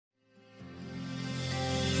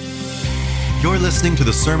You're listening to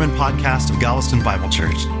the Sermon Podcast of Galveston Bible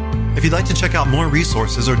Church. If you'd like to check out more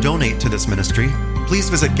resources or donate to this ministry, please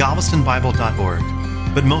visit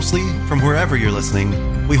galvestonbible.org. But mostly, from wherever you're listening,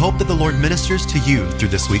 we hope that the Lord ministers to you through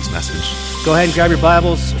this week's message. Go ahead and grab your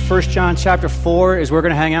Bibles. 1 John chapter 4 is where we're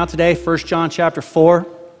going to hang out today. 1 John chapter 4.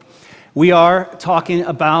 We are talking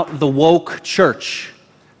about the woke church.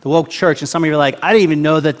 The woke church. And some of you are like, I didn't even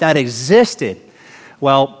know that existed.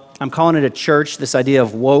 Well, I'm calling it a church, this idea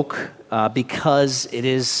of woke, because it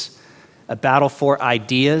is a battle for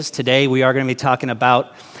ideas. Today we are going to be talking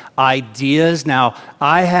about ideas. Now,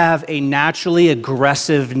 I have a naturally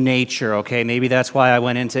aggressive nature, okay? Maybe that's why I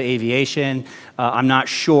went into aviation. I'm not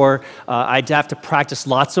sure. I'd have to practice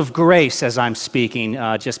lots of grace as I'm speaking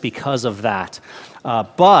just because of that.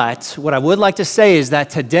 But what I would like to say is that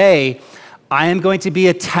today I am going to be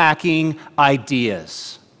attacking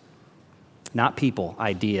ideas. Not people,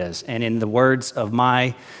 ideas. And in the words of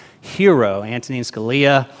my hero, Antonin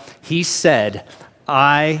Scalia, he said,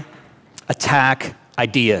 I attack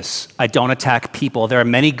ideas. I don't attack people. There are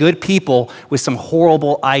many good people with some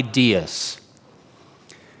horrible ideas.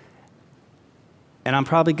 And I'm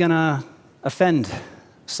probably going to offend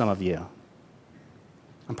some of you.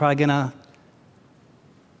 I'm probably going to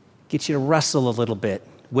get you to wrestle a little bit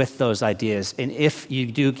with those ideas. And if you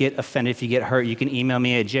do get offended, if you get hurt, you can email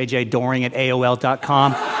me at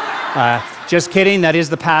jjdoring@aol.com. Just kidding, that is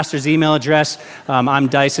the pastor's email address. I'm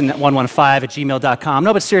dyson115@gmail.com.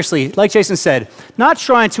 No, but seriously, like Jason said, not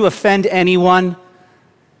trying to offend anyone,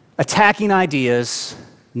 attacking ideas,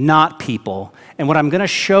 not people. And what I'm going to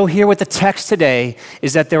show here with the text today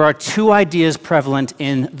is that there are two ideas prevalent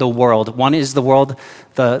in the world. One is the world,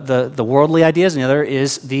 the worldly ideas, and the other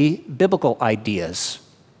is the biblical ideas.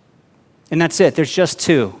 And that's it. There's just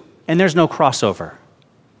two. And there's no crossover.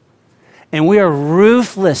 And we are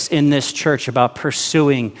ruthless in this church about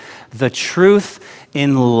pursuing the truth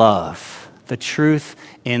in love. The truth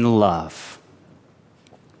in love.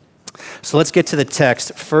 So let's get to the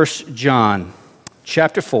text. 1 John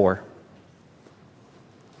chapter 4,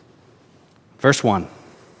 verse 1.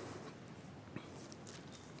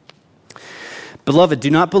 Beloved, do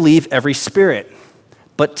not believe every spirit,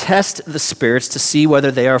 but test the spirits to see whether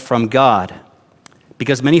they are from God,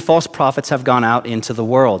 because many false prophets have gone out into the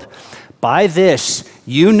world. By this,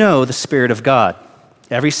 you know the Spirit of God.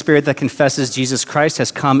 Every spirit that confesses Jesus Christ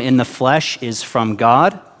has come in the flesh is from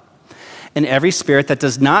God, and every spirit that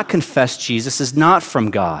does not confess Jesus is not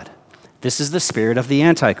from God. This is the spirit of the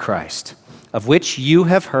Antichrist, of which you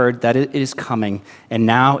have heard that it is coming, and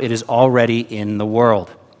now it is already in the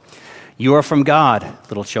world. You are from God,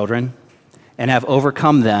 little children, and have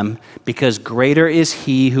overcome them, because greater is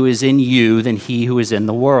he who is in you than he who is in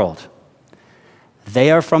the world.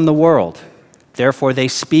 They are from the world, therefore they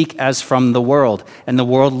speak as from the world, and the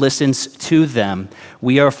world listens to them.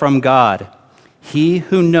 We are from God. He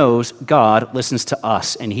who knows God listens to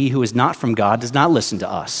us, and he who is not from God does not listen to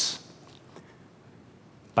us.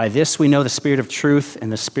 By this we know the spirit of truth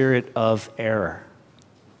and the spirit of error.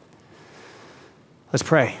 Let's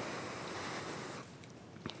pray.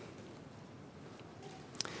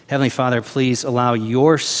 Heavenly Father, please allow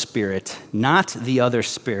your spirit, not the other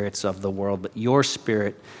spirits of the world, but your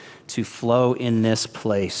spirit to flow in this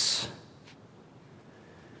place.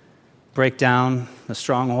 Break down the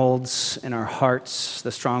strongholds in our hearts,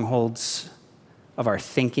 the strongholds of our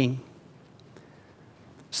thinking,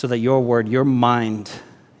 so that your word, your mind,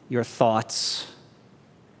 your thoughts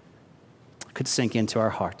could sink into our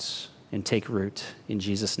hearts and take root. In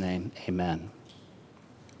Jesus' name, amen.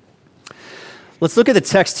 Let's look at the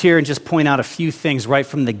text here and just point out a few things right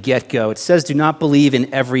from the get-go. It says, do not believe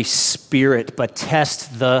in every spirit, but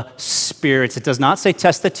test the spirits. It does not say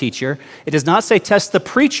test the teacher. It does not say test the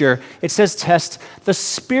preacher. It says test the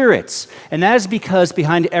spirits. And that is because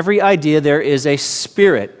behind every idea there is a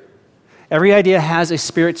spirit. Every idea has a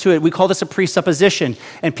spirit to it. We call this a presupposition.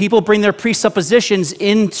 And people bring their presuppositions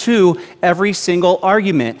into every single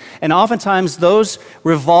argument. And oftentimes those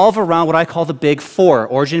revolve around what I call the big four: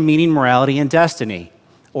 origin, meaning, morality, and destiny.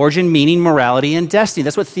 Origin, meaning, morality, and destiny.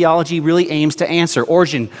 That's what theology really aims to answer.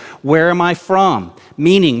 Origin, where am I from?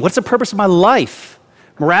 Meaning, what's the purpose of my life?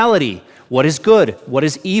 Morality, what is good? What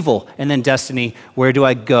is evil? And then destiny, where do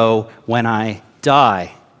I go when I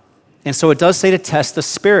die? And so it does say to test the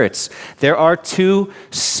spirits. There are two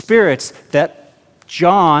spirits that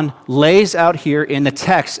John lays out here in the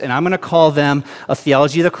text, and I'm going to call them a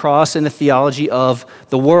theology of the cross and a theology of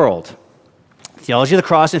the world. Theology of the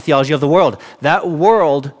cross and theology of the world. That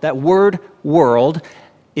word world,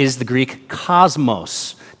 is the Greek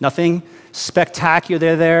cosmos. Nothing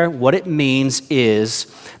spectacular there. What it means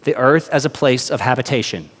is the earth as a place of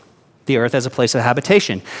habitation. the earth as a place of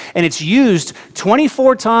habitation. And it's used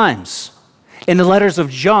 24 times in the letters of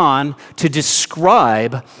John to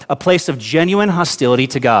describe a place of genuine hostility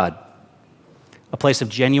to God. A place of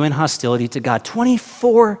genuine hostility to God.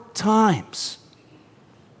 24 times.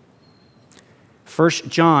 1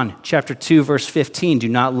 John chapter 2, verse 15, do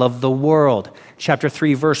not love the world. Chapter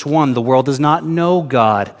 3, verse 1, the world does not know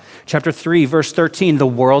God. Chapter 3, verse 13, the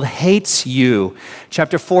world hates you.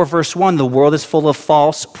 Chapter 4, verse 1, the world is full of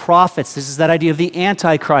false prophets. This is that idea of the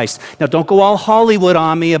Antichrist. Now, don't go all Hollywood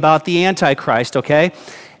on me about the Antichrist, okay?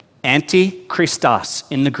 Antichristos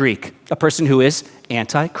in the Greek, a person who is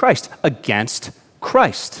anti-Christ, against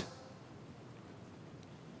Christ.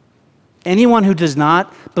 Anyone who does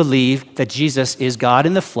not believe that Jesus is God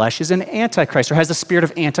in the flesh is an antichrist or has the spirit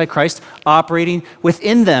of antichrist operating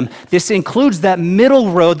within them. This includes that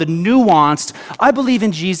middle road, the nuanced, I believe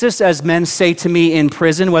in Jesus, as men say to me in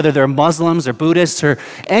prison, whether they're Muslims or Buddhists or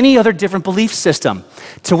any other different belief system,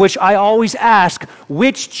 to which I always ask,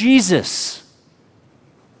 which Jesus?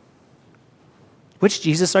 Which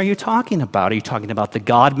Jesus are you talking about? Are you talking about the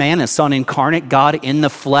God-man, the Son incarnate, God in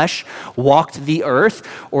the flesh, walked the earth?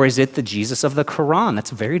 Or is it the Jesus of the Quran?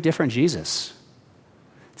 That's a very different Jesus.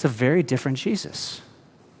 It's a very different Jesus.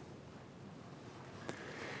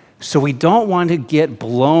 So we don't want to get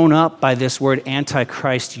blown up by this word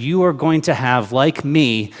Antichrist. You are going to have, like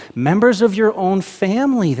me, members of your own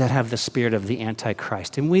family that have the spirit of the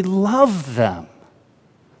Antichrist, and we love them.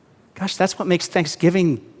 Gosh, that's what makes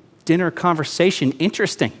Thanksgiving dinner conversation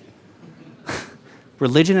interesting.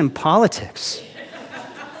 Religion and politics.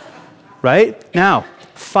 Right? Now,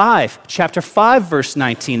 chapter 5, verse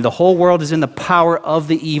 19, the whole world is in the power of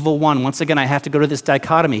the evil one. Once again, I have to go to this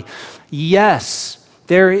dichotomy. Yes,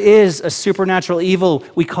 there is a supernatural evil.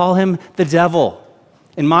 We call him the devil.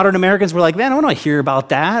 And modern Americans were like, man, I don't want to hear about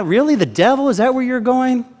that. Really? The devil? Is that where you're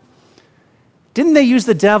going? Didn't they use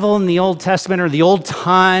the devil in the Old Testament or the old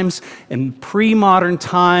times and pre-modern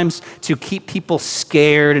times to keep people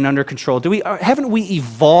scared and under control? Haven't we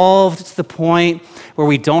evolved to the point where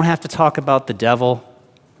we don't have to talk about the devil?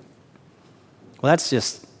 Well, that's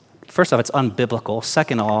just, first off, it's unbiblical.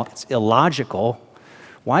 Second of all, it's illogical.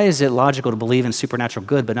 Why is it logical to believe in supernatural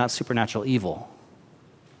good but not supernatural evil?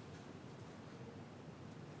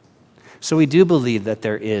 So we do believe that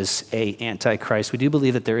there is an Antichrist. We do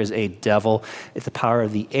believe that there is a devil. It's the power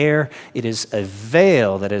of the air. It is a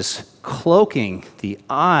veil that is cloaking the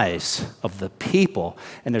eyes of the people.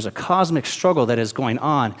 And there's a cosmic struggle that is going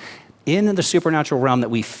on in the supernatural realm that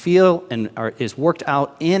we feel and is worked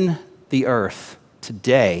out in the earth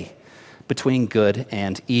today between good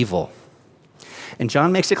and evil. And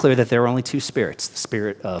John makes it clear that there are only two spirits, the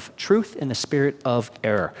spirit of truth and the spirit of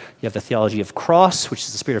error. You have the theology of cross, which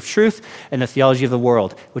is the spirit of truth, and the theology of the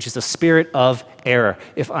world, which is the spirit of error.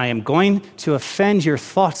 If I am going to offend your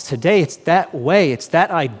thoughts today, it's that way. It's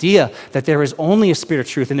that idea that there is only a spirit of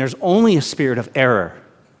truth and there's only a spirit of error.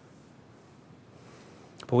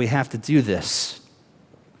 But we have to do this.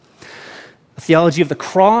 The theology of the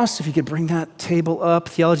cross, if you could bring that table up,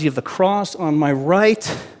 theology of the cross on my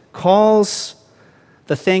right calls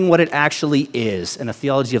the thing what it actually is. And the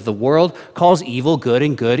theology of the world calls evil good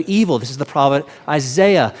and good evil. This is the prophet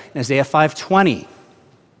Isaiah in Isaiah 5:20.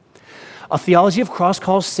 A theology of cross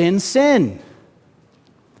calls sin, sin.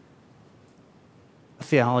 A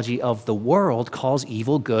theology of the world calls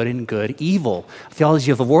evil good and good evil. A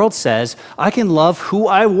theology of the world says, I can love who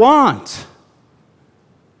I want.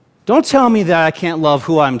 Don't tell me that I can't love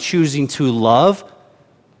who I'm choosing to love.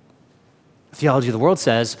 The theology of the world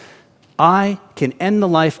says, I can end the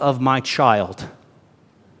life of my child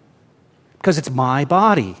because it's my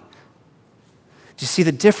body. Do you see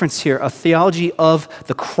the difference here? A theology of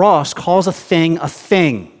the cross calls a thing a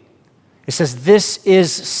thing. It says this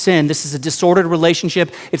is sin. This is a disordered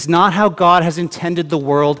relationship. It's not how God has intended the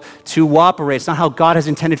world to operate. It's not how God has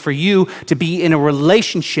intended for you to be in a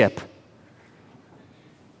relationship.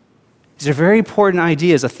 These are very important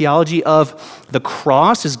ideas. A theology of the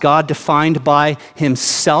cross is God defined by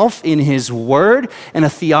himself in his word, and a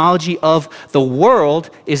theology of the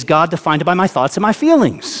world is God defined by my thoughts and my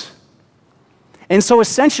feelings. And so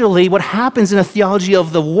essentially what happens in a theology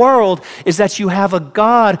of the world is that you have a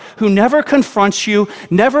God who never confronts you,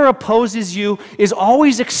 never opposes you, is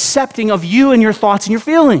always accepting of you and your thoughts and your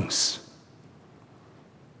feelings.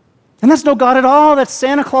 And that's no God at all. That's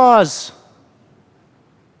Santa Claus.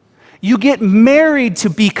 You get married to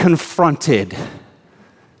be confronted.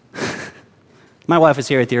 My wife is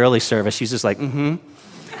here at the early service. She's just like,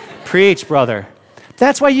 Preach, brother.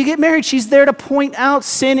 That's why you get married. She's there to point out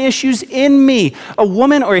sin issues in me. A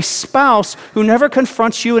woman or a spouse who never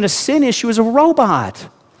confronts you in a sin issue is a robot.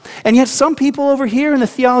 And yet some people over here in the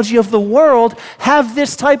theology of the world have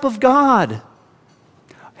this type of God.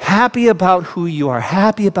 Happy about who you are,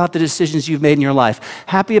 happy about the decisions you've made in your life,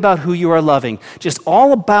 happy about who you are loving, just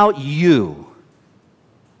all about you.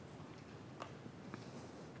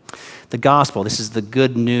 The gospel, this is the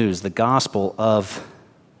good news, the gospel of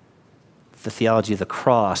the theology of the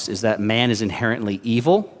cross is that man is inherently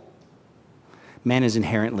evil. Man is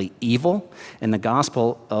inherently evil, and the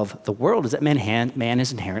gospel of the world is that man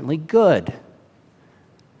is inherently good.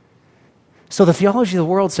 So the theology of the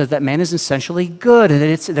world says that man is essentially good, and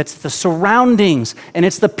that's the surroundings, and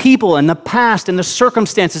it's the people, and the past, and the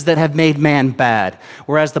circumstances that have made man bad.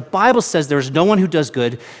 Whereas the Bible says there is no one who does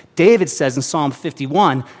good. David says in Psalm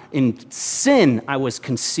 51, in sin I was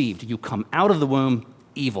conceived. You come out of the womb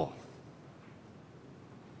evil.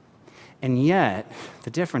 And yet,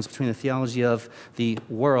 the difference between the theology of the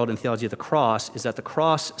world and theology of the cross is that the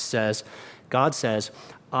cross says, God says,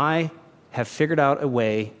 I have figured out a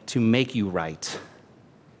way to make you right.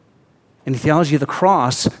 And the theology of the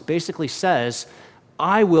cross basically says,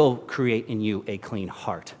 I will create in you a clean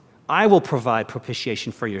heart. I will provide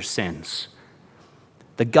propitiation for your sins.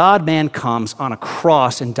 The God-man comes on a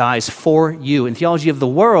cross and dies for you. In theology of the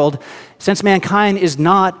world, since mankind is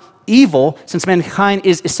not evil, since mankind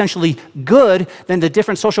is essentially good, then the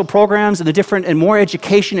different social programs and more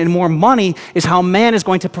education and more money is how man is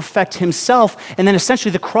going to perfect himself. And then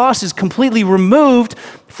essentially the cross is completely removed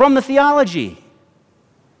from the theology.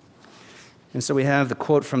 And so we have the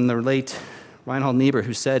quote from the late Reinhold Niebuhr,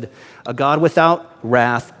 who said, "A God without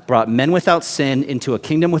wrath brought men without sin into a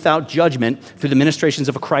kingdom without judgment through the ministrations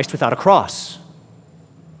of a Christ without a cross."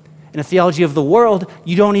 In a theology of the world,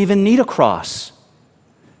 you don't even need a cross,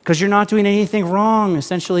 because you're not doing anything wrong.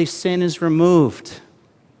 Essentially, sin is removed.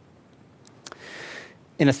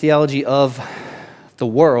 In a theology of the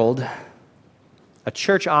world, a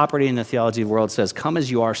church operating in the theology of the world says, come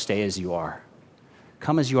as you are, stay as you are.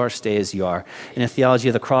 Come as you are, stay as you are. In a theology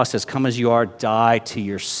of the cross says, come as you are, die to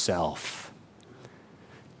yourself.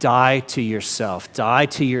 Die to yourself. Die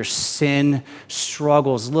to your sin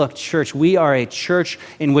struggles. Look, church, we are a church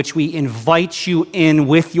in which we invite you in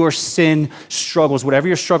with your sin struggles. Whatever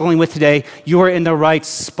you're struggling with today, you are in the right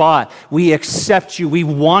spot. We accept you. We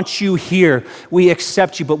want you here. We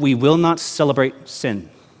accept you, but we will not celebrate sin.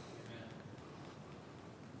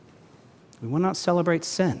 We will not celebrate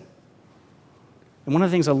sin. And one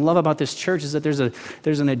of the things I love about this church is that there's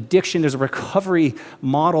an addiction, there's a recovery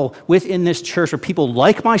model within this church where people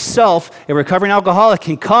like myself, a recovering alcoholic,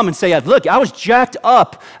 can come and say, look, I was jacked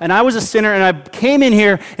up and I was a sinner and I came in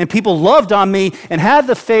here and people loved on me and had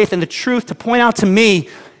the faith and the truth to point out to me,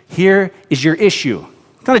 here is your issue.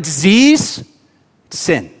 It's not a disease, it's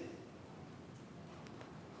sin.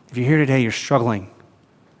 If you're here today, you're struggling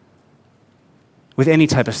with any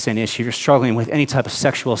type of sin issue, you're struggling with any type of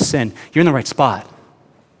sexual sin, you're in the right spot.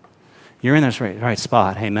 You're in this right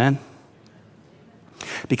spot, amen?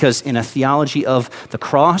 Because in a theology of the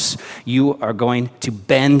cross, you are going to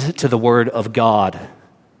bend to the Word of God.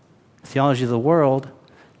 Theology of the Word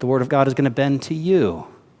of God is going to bend to you.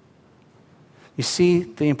 You see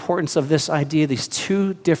the importance of this idea, these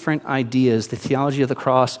two different ideas, the theology of the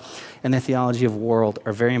cross and the theology of world,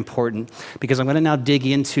 are very important, because I'm going to now dig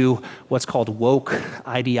into what's called woke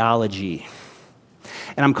ideology.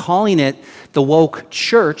 And I'm calling it the woke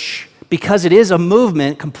church because it is a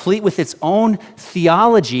movement complete with its own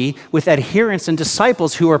theology, with adherents and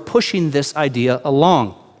disciples who are pushing this idea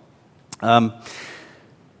along. I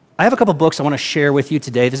have a couple books I want to share with you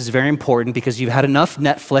today. This is very important because you've had enough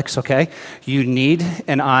Netflix, okay? You need,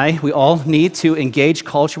 we all need to engage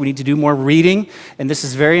culture. We need to do more reading. And this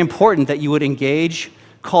is very important that you would engage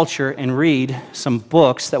culture and read some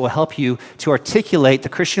books that will help you to articulate the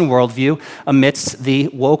Christian worldview amidst the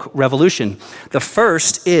woke revolution. The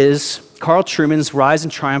first is Carl Trueman's Rise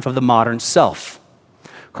and Triumph of the Modern Self.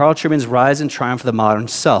 Carl Trueman's Rise and Triumph of the Modern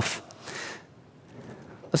Self.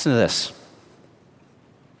 Listen to this.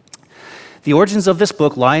 The origins of this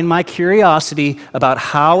book lie in my curiosity about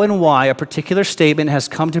how and why a particular statement has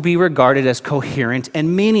come to be regarded as coherent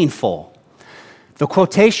and meaningful. The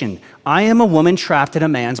quotation, "I am a woman trapped in a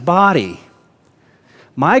man's body."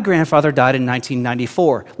 My grandfather died in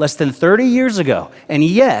 1994, less than 30 years ago, and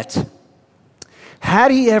yet,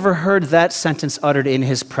 had he ever heard that sentence uttered in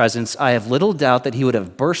his presence, I have little doubt that he would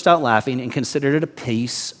have burst out laughing and considered it a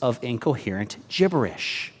piece of incoherent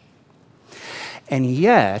gibberish. And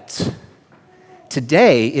yet,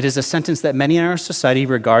 today, it is a sentence that many in our society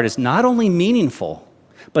regard as not only meaningful,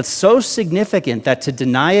 but so significant that to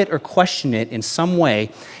deny it or question it in some way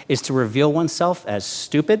is to reveal oneself as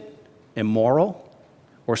stupid, immoral,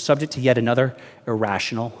 or subject to yet another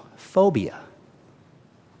irrational phobia.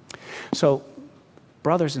 So,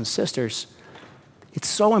 brothers and sisters, it's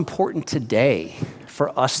so important today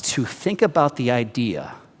for us to think about the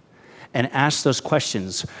idea and ask those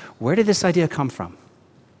questions. Where did this idea come from?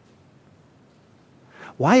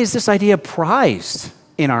 Why is this idea prized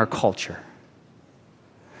in our culture?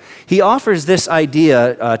 He offers this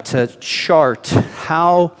idea to chart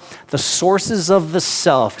how the sources of the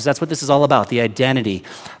self, because that's what this is all about, the identity,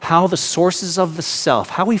 how the sources of the self,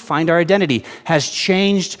 how we find our identity, has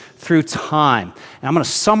changed through time. And I'm going to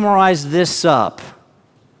summarize this up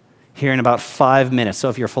here in about 5 minutes. So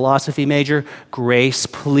if you're a philosophy major, grace,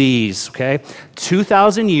 please, okay?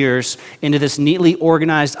 2,000 years into this neatly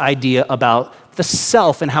organized idea about the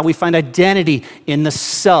self and how we find identity in the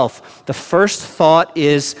self. The first thought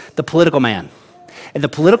is the political man. And the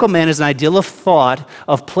political man is an ideal of thought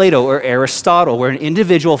of Plato or Aristotle, where an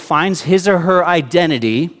individual finds his or her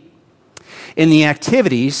identity in the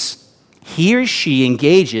activities he or she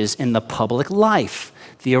engages in the public life,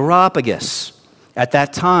 the Areopagus, at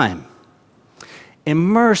that time.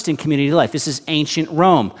 Immersed in community life. This is ancient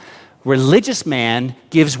Rome. Religious man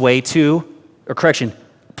gives way to,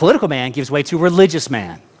 political man gives way to religious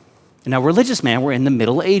man. And now religious man, we're in the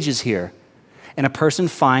Middle Ages here. And a person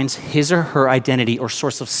finds his or her identity or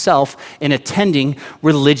source of self in attending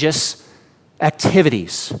religious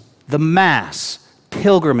activities, the Mass,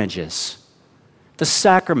 pilgrimages, the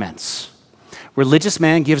sacraments. Religious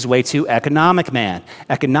man gives way to economic man.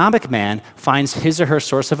 Economic man finds his or her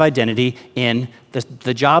source of identity in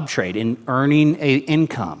the job trade, in earning an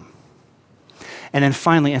income. And then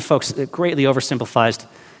finally, and folks, greatly oversimplified,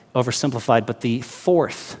 but the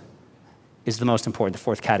fourth is the most important, the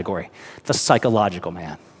fourth category, the psychological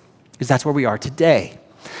man, because that's where we are today.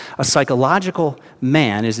 A psychological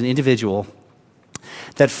man is an individual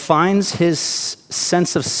that finds his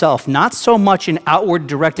sense of self not so much in outward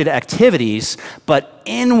directed activities, but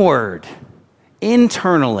inward,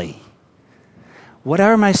 internally. What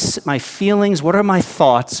are my feelings? What are my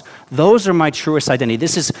thoughts? Those are my truest identity.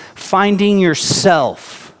 This is finding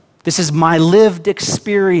yourself. This is my lived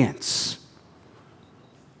experience.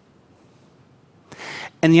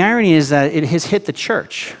 And the irony is that it has hit the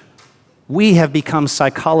church. We have become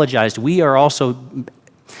psychologized. We are also,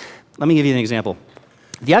 let me give you an example.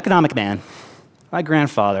 The economic man, my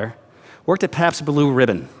grandfather, worked at Pabst Blue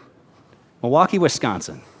Ribbon, Milwaukee,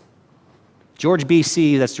 Wisconsin. George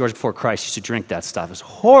B.C., that's George before Christ, used to drink that stuff. It was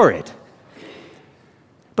horrid.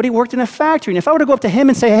 But he worked in a factory. And if I were to go up to him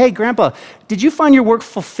and say, hey, Grandpa, did you find your work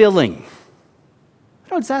fulfilling?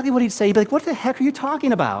 I know exactly what he'd say. He'd be like, what the heck are you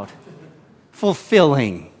talking about?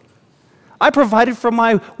 Fulfilling. I provided for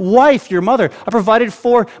my wife, your mother. I provided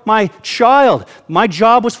for my child. My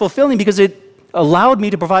job was fulfilling because it allowed me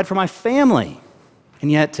to provide for my family.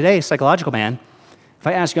 And yet today, psychological man, if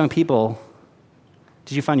I ask young people,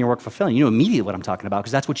 did you find your work fulfilling? You know immediately what I'm talking about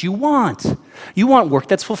because that's what you want. You want work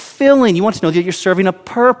that's fulfilling. You want to know that you're serving a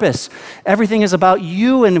purpose. Everything is about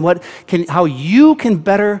you and how you can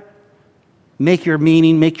better make your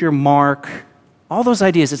meaning, make your mark. All those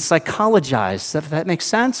ideas, it's psychologized. Does that make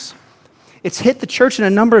sense? It's hit the church in a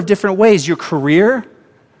number of different ways. Your career,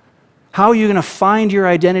 how are you going to find your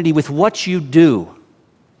identity with what you do?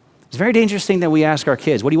 It's a very dangerous thing that we ask our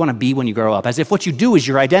kids, what do you want to be when you grow up? As if what you do is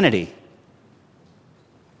your identity.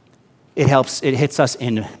 It hits us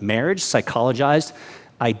in marriage, psychologized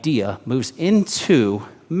idea moves into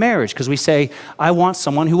marriage because we say, I want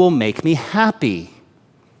someone who will make me happy.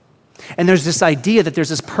 And there's this idea that there's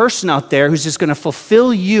this person out there who's just going to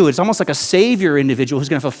fulfill you. It's almost like a savior individual who's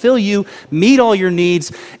going to fulfill you, meet all your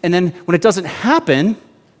needs, and then when it doesn't happen,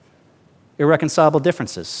 irreconcilable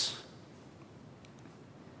differences.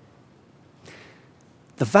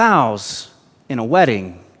 The vows in a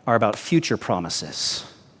wedding are about future promises.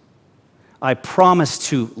 I promise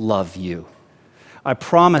to love you. I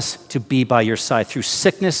promise to be by your side through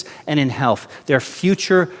sickness and in health. They're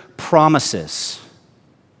future promises.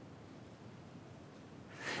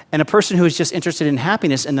 And a person who is just interested in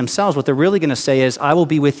happiness in themselves, what they're really going to say is, I will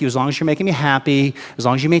be with you as long as you're making me happy, as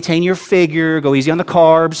long as you maintain your figure, go easy on the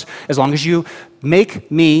carbs, as long as you make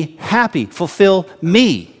me happy, fulfill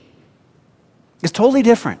me. It's totally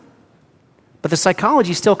different. But the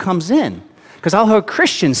psychology still comes in. Because I'll hear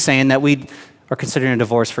Christians saying that we are considering a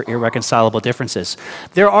divorce for irreconcilable differences.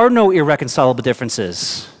 There are no irreconcilable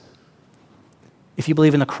differences. If you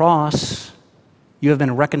believe in the cross, you have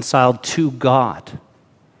been reconciled to God.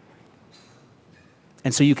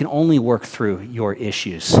 And so you can only work through your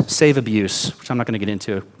issues. Save abuse, which I'm not going to get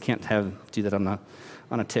into. Can't do that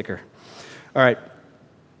on a ticker. All right.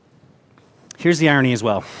 Here's the irony as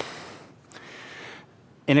well.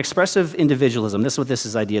 In expressive individualism, this is what this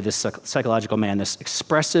is idea, this psychological man, this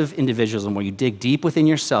expressive individualism where you dig deep within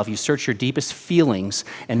yourself, you search your deepest feelings,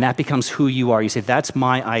 and that becomes who you are. You say, that's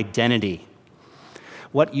my identity.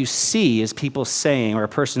 What you see is people saying, or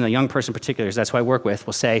a young person in particular, that's who I work with,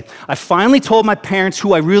 will say, I finally told my parents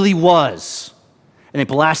who I really was. And they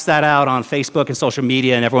blast that out on Facebook and social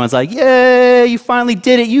media, and everyone's like, yay, you finally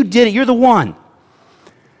did it, you're the one.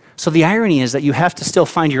 So the irony is that you have to still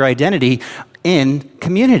find your identity in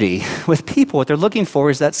community with people. What they're looking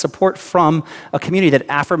for is that support from a community, that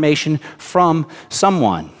affirmation from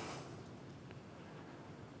someone.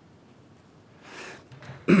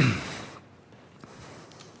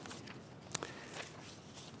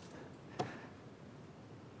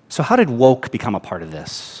 So how did woke become a part of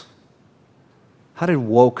this? How did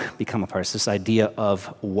woke become a part of this idea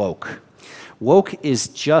of woke? Woke is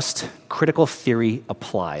just critical theory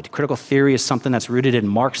applied. Critical theory is something that's rooted in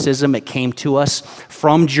Marxism. It came to us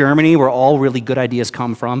from Germany, where all really good ideas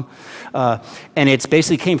come from. And it's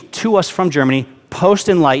basically came to us from Germany,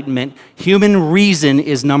 post-Enlightenment. Human reason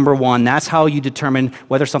is number one. That's how you determine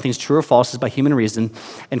whether something's true or false, is by human reason.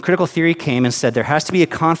 And critical theory came and said there has to be a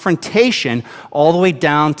confrontation all the way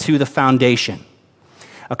down to the foundation.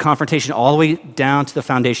 A confrontation all the way down to the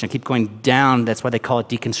foundation. I keep going down, that's why they call it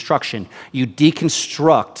deconstruction. You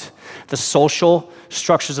deconstruct the social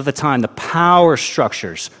structures of the time, the power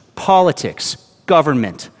structures, politics,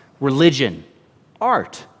 government, religion,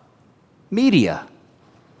 art, media.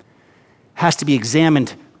 Has to be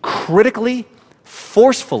examined critically,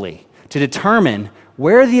 forcefully, to determine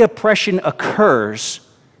where the oppression occurs,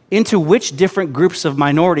 into which different groups of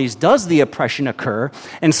minorities does the oppression occur,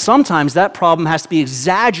 and sometimes that problem has to be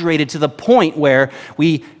exaggerated to the point where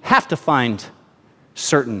we have to find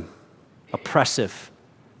certain oppressive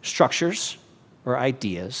structures or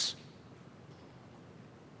ideas.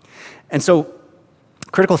 And so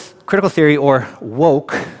critical theory or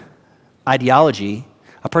woke ideology,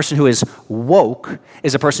 a person who is woke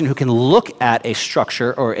is a person who can look at a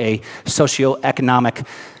structure or a socioeconomic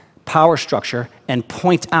power structure and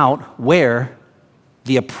point out where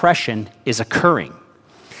the oppression is occurring.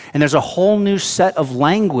 And there's a whole new set of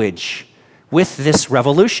language with this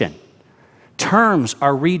revolution. Terms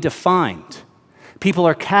are redefined. People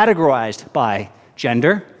are categorized by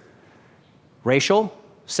gender, racial,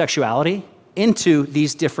 sexuality, into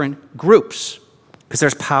these different groups, because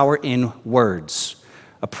there's power in words.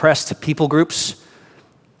 Oppressed people groups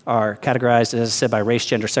are categorized, as I said, by race,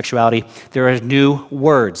 gender, sexuality. There are new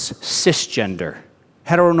words: cisgender,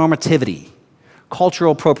 heteronormativity,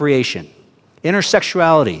 cultural appropriation,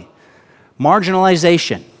 intersexuality,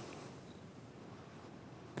 marginalization.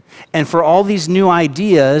 And for all these new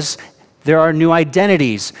ideas, there are new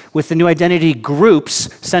identities. With the new identity groups,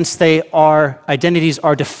 since identities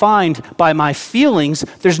are defined by my feelings,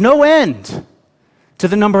 there's no end to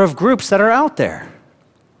the number of groups that are out there.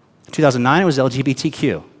 2009, it was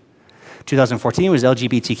LGBTQ. 2014, it was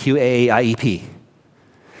LGBTQAAIEP.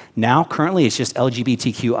 Now, currently, it's just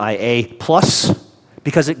LGBTQIA+,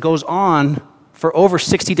 because it goes on for over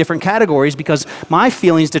 60 different categories, because my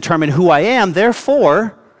feelings determine who I am.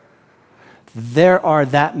 Therefore, there are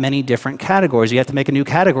that many different categories. You have to make a new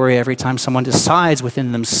category every time someone decides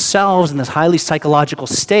within themselves in this highly psychological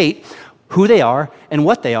state who they are and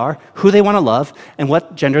what they are, who they want to love, and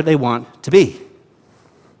what gender they want to be.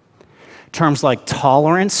 Terms like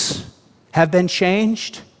tolerance have been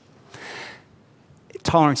changed.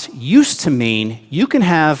 Tolerance used to mean you can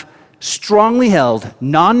have strongly held,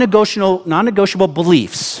 non-negotiable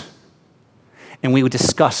beliefs, and we would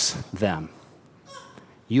discuss them.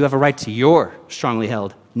 You have a right to your strongly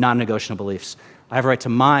held, non-negotiable beliefs. I have a right to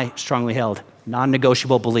my strongly held,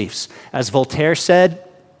 non-negotiable beliefs. As Voltaire said,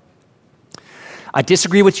 I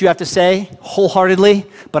disagree with what you have to say wholeheartedly,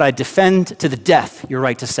 but I defend to the death your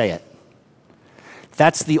right to say it.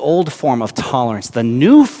 That's the old form of tolerance. The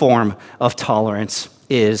new form of tolerance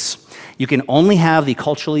is you can only have the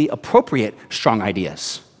culturally appropriate strong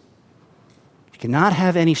ideas. You cannot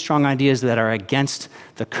have any strong ideas that are against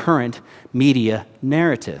the current media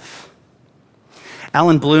narrative.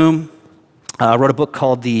 Alan Bloom wrote a book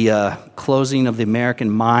called The Closing of the American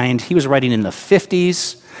Mind. He was writing in the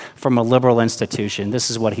 50s from a liberal institution. This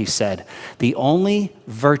is what he said: the only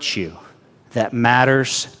virtue that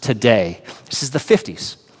matters today, this is the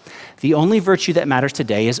 50s, the only virtue that matters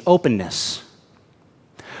today is openness.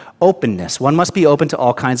 Openness. One must be open to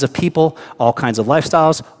all kinds of people, all kinds of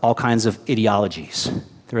lifestyles, all kinds of ideologies.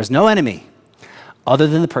 There is no enemy other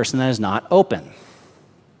than the person that is not open.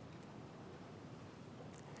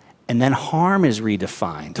 And then harm is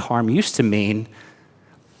redefined. Harm used to mean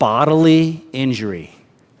bodily injury,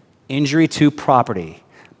 injury to property,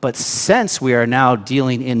 But since we are now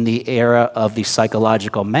dealing in the era of the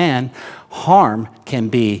psychological man, harm can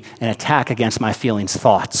be an attack against my feelings,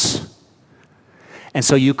 thoughts. And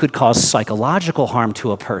so you could cause psychological harm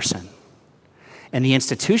to a person. And the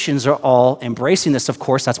institutions are all embracing this, of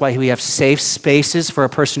course. That's why we have safe spaces for a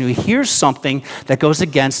person who hears something that goes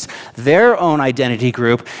against their own identity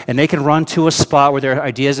group, and they can run to a spot where their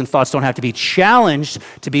ideas and thoughts don't have to be challenged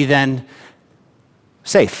to be then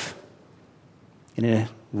safe. In a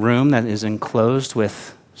room that is enclosed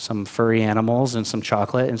with some furry animals and some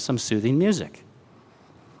chocolate and some soothing music.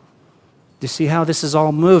 Do you see how this is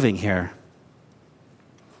all moving here?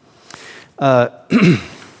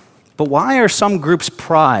 But why are some groups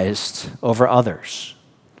prized over others?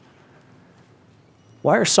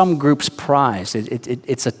 Why are some groups prized?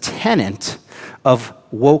 It's a tenet of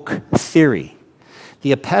woke theory.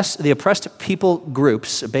 The oppressed people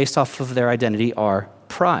groups, based off of their identity, are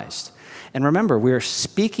prized. And remember, we're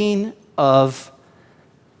speaking of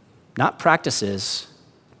not practices,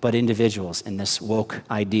 but individuals in this woke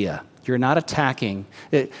idea. You're not attacking.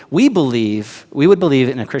 We would believe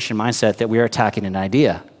in a Christian mindset that we are attacking an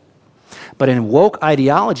idea. But in woke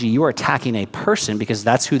ideology, you are attacking a person because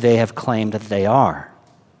that's who they have claimed that they are.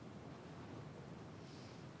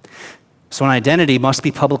 So an identity must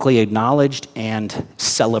be publicly acknowledged and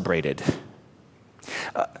celebrated.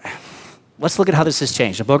 Let's look at how this has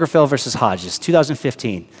changed. Obergefell versus Hodges,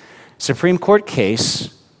 2015. Supreme Court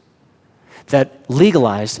case that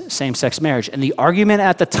legalized same-sex marriage. And the argument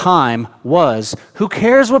at the time was, who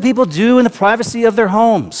cares what people do in the privacy of their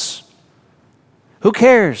homes? Who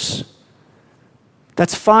cares?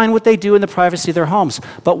 That's fine what they do in the privacy of their homes.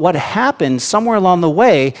 But what happened somewhere along the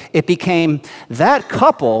way, it became that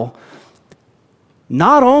couple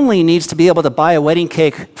not only needs to be able to buy a wedding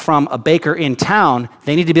cake from a baker in town,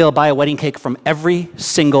 they need to be able to buy a wedding cake from every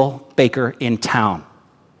single baker in town.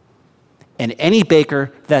 And any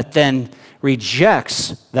baker that then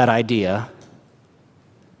rejects that idea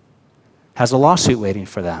has a lawsuit waiting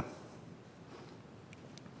for them.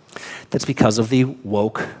 That's because of the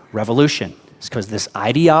woke revolution. It's because this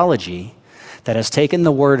ideology that has taken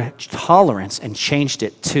the word tolerance and changed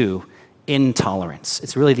it to intolerance.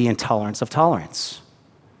 It's really the intolerance of tolerance.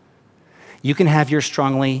 You can have your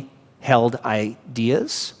strongly held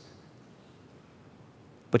ideas,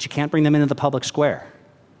 but you can't bring them into the public square.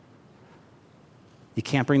 You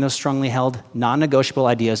can't bring those strongly held, non-negotiable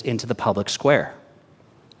ideas into the public square.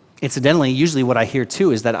 Incidentally, usually what I hear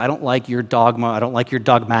too is that I don't like your dogma, I don't like your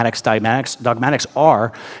dogmatics. Dogmatics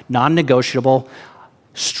are non-negotiable,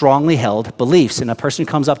 strongly held beliefs. And a person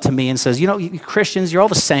comes up to me and says, you Christians, you're all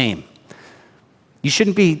the same. You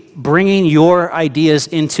shouldn't be bringing your ideas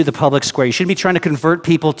into the public square. You shouldn't be trying to convert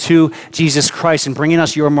people to Jesus Christ and bringing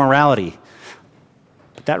us your morality.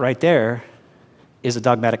 But that right there is a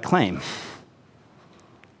dogmatic claim.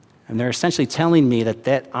 And they're essentially telling me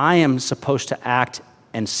that I am supposed to act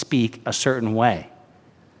and speak a certain way.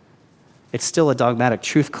 It's still a dogmatic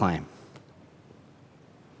truth claim.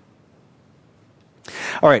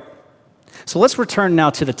 All right, so let's return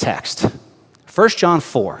now to the text. 1 John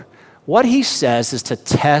 4. What he says is to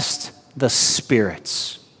test the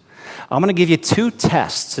spirits. I'm going to give you two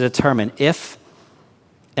tests to determine if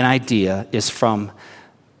an idea is from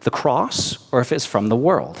the cross or if it's from the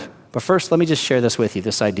world. But first, let me just share this with you,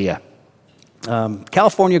 this idea.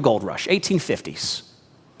 California gold rush, 1850s.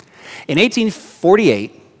 In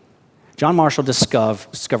 1848, John Marshall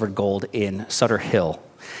discovered gold in Sutter Hill.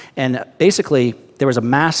 And basically, there was a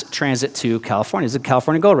mass transit to California. It's a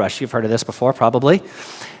California gold rush. You've heard of this before, probably.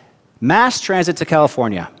 Mass transit to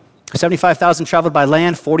California. 75,000 traveled by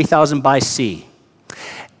land, 40,000 by sea.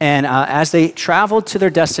 And as they traveled to their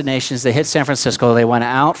destinations, they hit San Francisco. They went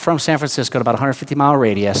out from San Francisco to about 150-mile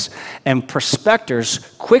radius, and prospectors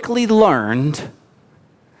quickly learned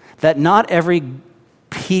that not every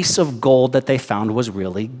piece of gold that they found was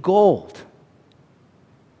really gold.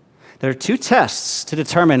 There are two tests to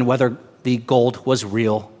determine whether the gold was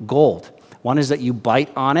real gold. One is that you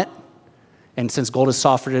bite on it, and since gold is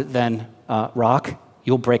softer than rock,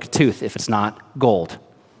 you'll break a tooth if it's not gold.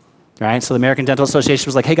 Right? So the American Dental Association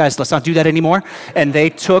was like, hey guys, let's not do that anymore. And they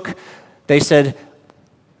said,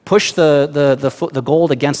 push the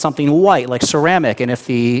gold against something white, like ceramic. And if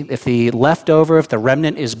the leftover, if the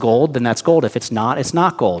remnant is gold, then that's gold. If it's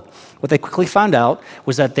not gold. What they quickly found out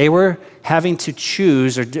was that they were having to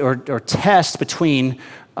choose or test between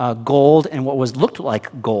gold and what looked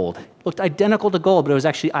like gold. It looked identical to gold, but it was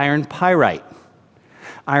actually iron pyrite.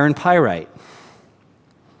 Iron pyrite.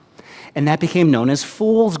 And that became known as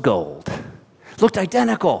fool's gold. Looked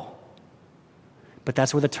identical. But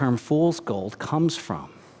that's where the term fool's gold comes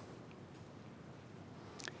from.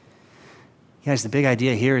 Guys, the big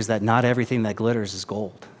idea here is that not everything that glitters is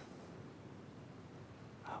gold.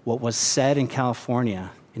 What was said in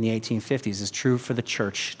California in the 1850s is true for the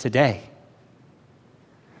church today.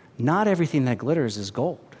 Not everything that glitters is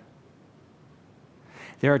gold.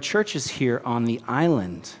 There are churches here on the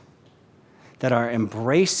island that are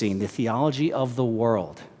embracing the theology of the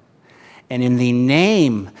world. And in the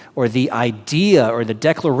name or the idea or the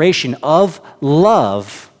declaration of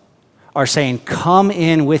love, are saying, come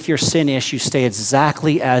in with your sin issue, stay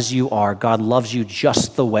exactly as you are. God loves you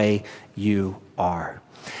just the way you are.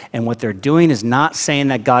 And what they're doing is not saying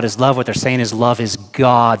that God is love. What they're saying is love is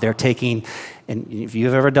God. They're taking, and if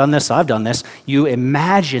you've ever done this, I've done this, you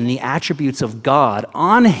imagine the attributes of God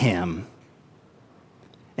on him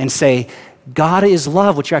and say, God is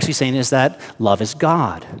love. What you're actually saying is that love is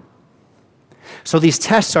God. So these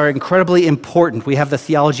tests are incredibly important. We have the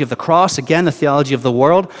theology of the cross, again, the theology of the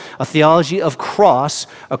world. A theology of cross,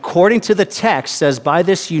 according to the text, says, by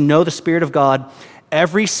this you know the Spirit of God.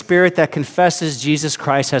 Every spirit that confesses Jesus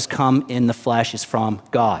Christ has come in the flesh is from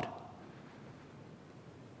God.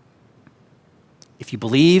 If you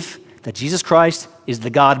believe that Jesus Christ is the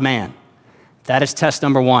God-man, that is test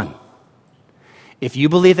number one. If you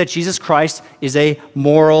believe that Jesus Christ is a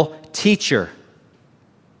moral teacher,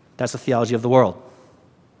 that's the theology of the world.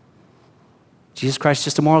 Jesus Christ is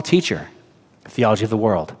just a moral teacher, theology of the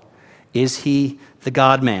world. Is he the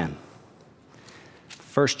God-man?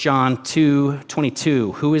 1 John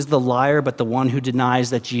 2:22, who is the liar but the one who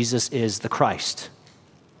denies that Jesus is the Christ?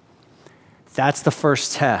 That's the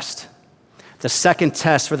first test. The second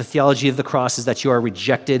test for the theology of the cross is that you are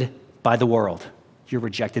rejected by the world. You're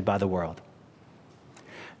rejected by the world.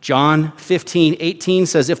 John 15:18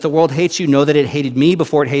 says, if the world hates you, know that it hated me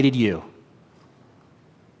before it hated you.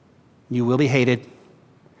 You will be hated.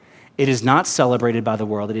 It is not celebrated by the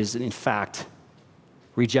world. It is, in fact,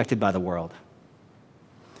 rejected by the world.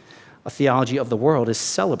 A theology of the world is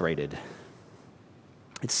celebrated.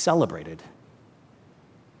 It's celebrated.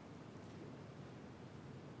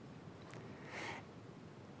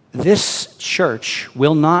 This church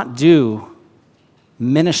will not do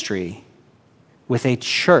ministry with a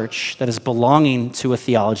church that is belonging to a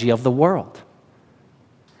theology of the world.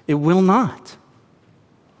 It will not.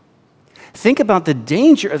 Think about the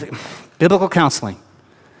danger of biblical counseling.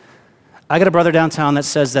 I got a brother downtown that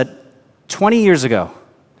says that 20 years ago,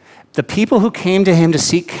 the people who came to him to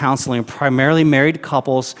seek counseling were primarily married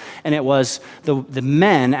couples, and it was the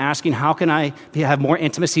men asking, how can I have more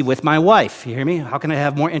intimacy with my wife? You hear me? How can I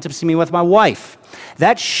have more intimacy with my wife?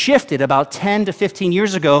 That shifted about 10 to 15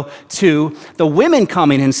 years ago to the women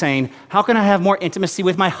coming and saying, how can I have more intimacy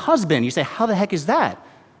with my husband? You say, how the heck is that?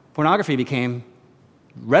 Pornography became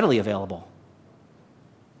readily available.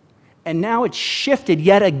 And now it's shifted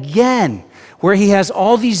yet again, where he has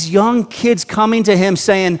all these young kids coming to him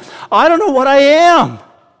saying, I don't know what I am.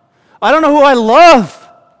 I don't know who I love.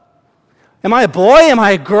 Am I a boy? Am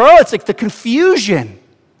I a girl? It's like the confusion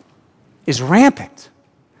is rampant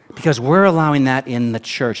because we're allowing that in the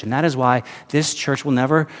church. And that is why this church will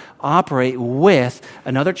never operate with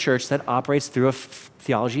another church that operates through a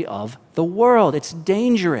theology of the world. It's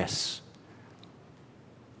dangerous.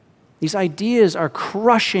 These ideas are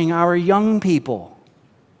crushing our young people.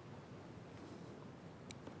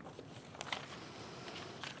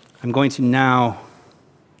 I'm going to now,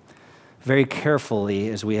 very carefully,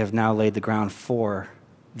 as we have now laid the ground for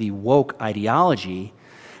the woke ideology,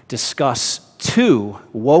 discuss two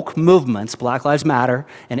woke movements, Black Lives Matter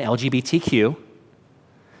and LGBTQ.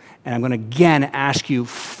 And I'm going to again ask you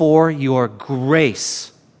for your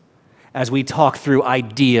grace as we talk through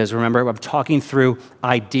ideas. Remember, I'm talking through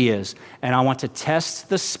ideas. And I want to test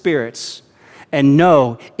the spirits and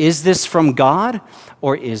know, is this from God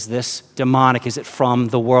or is this demonic? Is it from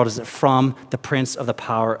the world? Is it from the prince of the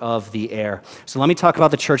power of the air? So let me talk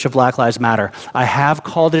about the Church of Black Lives Matter. I have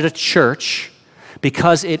called it a church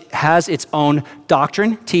because it has its own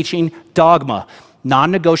doctrine, teaching, dogma,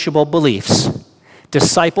 non-negotiable beliefs,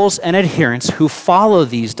 disciples and adherents who follow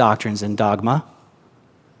these doctrines and dogma.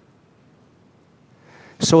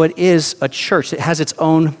 So it is a church. It has its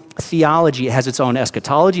own theology. It has its own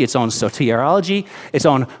eschatology, its own soteriology, its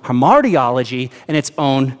own hamartiology, and its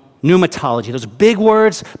own pneumatology. Those are big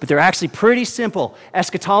words, but they're actually pretty simple.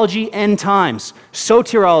 Eschatology, end times.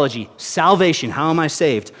 Soteriology, salvation, how am I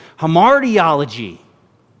saved? Hamartiology,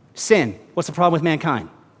 sin, what's the problem with mankind?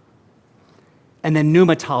 And then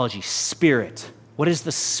pneumatology, spirit. What is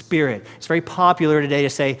the spirit? It's very popular today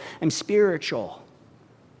to say, I'm spiritual.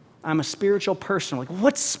 I'm a spiritual person. Like,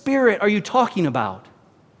 what spirit are you talking about?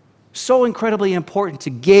 So incredibly important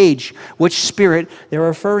to gauge which spirit they're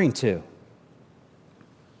referring to.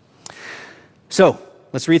 So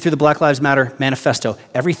let's read through the Black Lives Matter manifesto.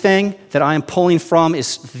 Everything that I am pulling from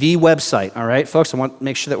is the website, all right, folks? I want to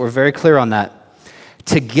make sure that we're very clear on that.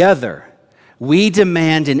 Together, we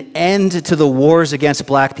demand an end to the wars against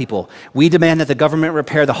black people. We demand that the government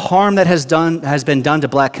repair the harm that has been done to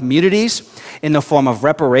black communities in the form of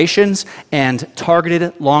reparations and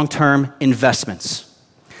targeted long-term investments.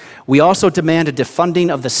 We also demand a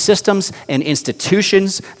defunding of the systems and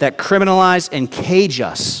institutions that criminalize and cage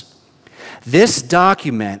us. This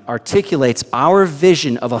document articulates our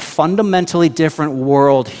vision of a fundamentally different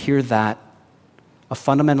world. Hear that? A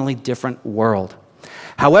fundamentally different world.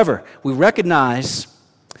 However, we recognize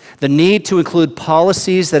the need to include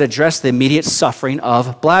policies that address the immediate suffering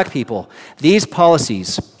of black people. These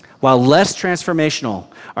policies, while less transformational,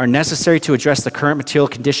 are necessary to address the current material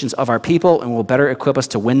conditions of our people and will better equip us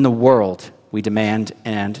to win the world we demand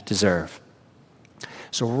and deserve.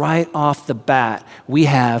 So right off the bat, we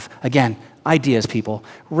have, again, ideas, people.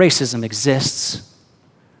 Racism exists.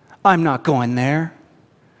 I'm not going there.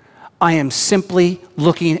 I am simply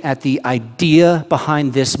looking at the idea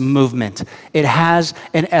behind this movement. It has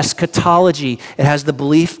an eschatology. It has the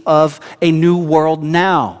belief of a new world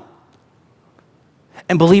now.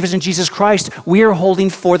 And believers in Jesus Christ, we are holding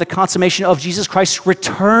for the consummation of Jesus Christ's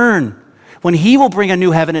return, when he will bring a new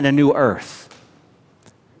heaven and a new earth.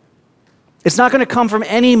 It's not going to come from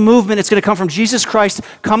any movement. It's going to come from Jesus Christ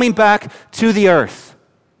coming back to the earth.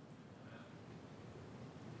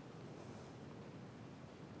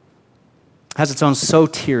 Has its own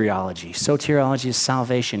soteriology. Soteriology is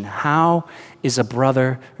salvation. How is a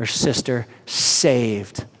brother or sister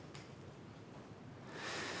saved?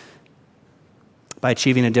 By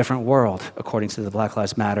achieving a different world, according to the Black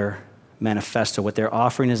Lives Matter manifesto. What they're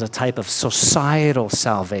offering is a type of societal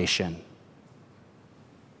salvation.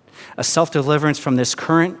 A self-deliverance from this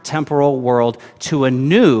current temporal world to a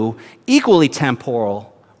new, equally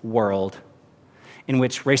temporal world in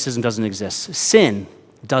which racism doesn't exist. Sin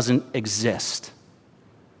doesn't exist.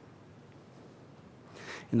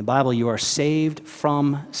 In the Bible, you are saved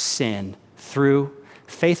from sin through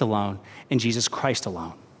faith alone in Jesus Christ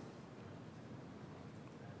alone.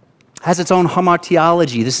 Has its own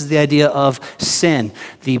hamartiology. This is the idea of sin.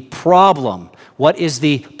 The problem. What is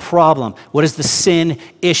the problem? What is the sin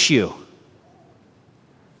issue?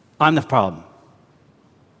 I'm the problem.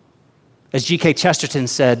 As G.K. Chesterton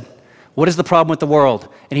said, what is the problem with the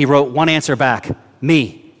world? And he wrote one answer back: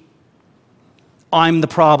 me. I'm the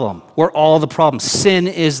problem. We're all the problem. Sin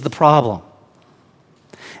is the problem.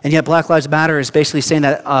 And yet Black Lives Matter is basically saying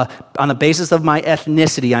that on the basis of my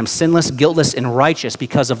ethnicity, I'm sinless, guiltless, and righteous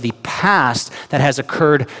because of the past that has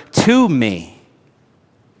occurred to me.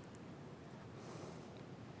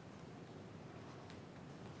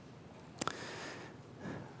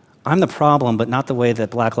 I'm the problem, but not the way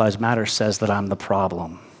that Black Lives Matter says that I'm the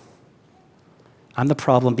problem. I'm the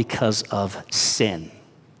problem because of sin.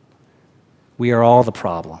 We are all the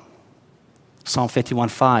problem. Psalm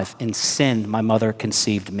 51:5, in sin my mother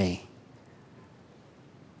conceived me.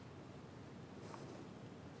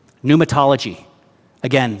 Pneumatology,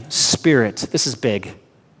 again, spirit. This is big.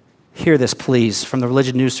 Hear this, please, from the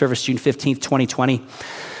Religion News Service, June 15th, 2020.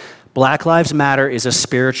 Black Lives Matter is a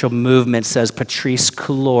spiritual movement, says Patrisse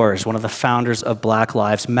Cullors, one of the founders of Black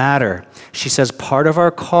Lives Matter. She says, part of our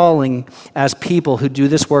calling as people who do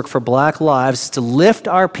this work for Black lives is to lift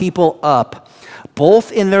our people up,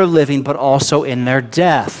 both in their living but also in their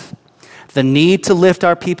death. The need to lift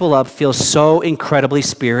our people up feels so incredibly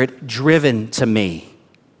spirit-driven to me.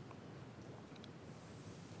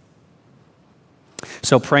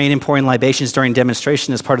 So praying and pouring libations during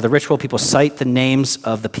demonstration is part of the ritual. People cite the names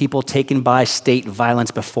of the people taken by state violence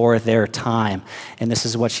before their time. And this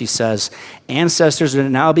is what she says: ancestors are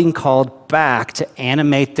now being called back to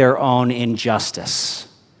animate their own injustice.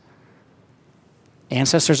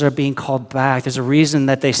 Ancestors are being called back. There's a reason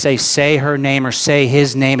that they say her name or say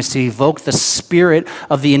his name. Is to evoke the spirit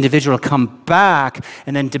of the individual to come back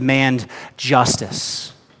and then demand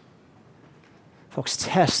justice. Folks,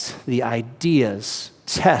 test the ideas.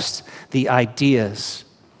 Test the ideas.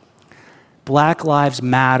 Black Lives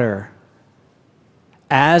Matter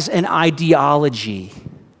as an ideology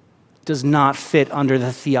does not fit under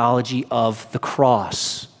the theology of the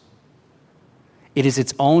cross. It is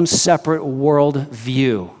its own separate world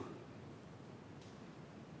view,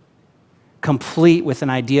 complete with an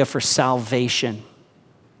idea for salvation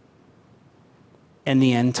and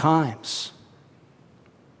the end times.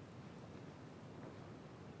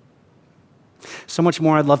 So much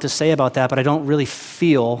more I'd love to say about that, but I don't really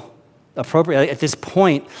feel appropriate. At this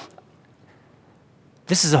point,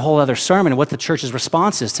 this is a whole other sermon, what the church's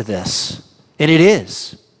response is to this. And it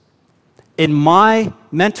is. in my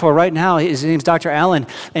mentor right now, his name's Dr. Allen,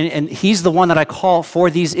 and he's the one that I call for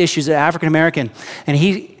these issues, African American.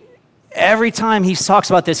 And every time he talks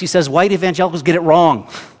about this, he says, white evangelicals get it wrong.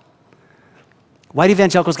 White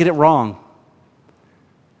evangelicals get it wrong.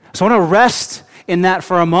 So I want to rest in that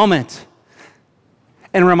for a moment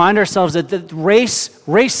and remind ourselves that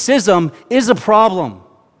racism is a problem.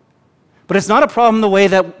 But it's not a problem the way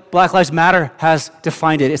that Black Lives Matter has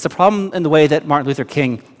defined it. It's a problem in the way that Martin Luther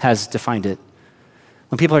King has defined it.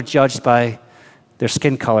 When people are judged by their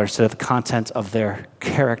skin color instead of the content of their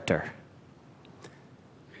character.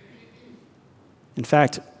 In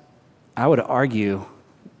fact, I would argue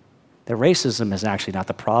that racism is actually not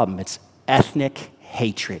the problem. It's ethnic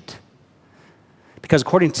hatred. Because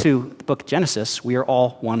according to the book of Genesis, we are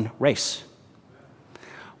all one race.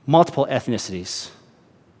 Multiple ethnicities.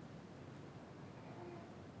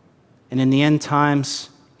 And in the end times,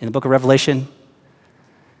 in the book of Revelation,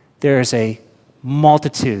 there is a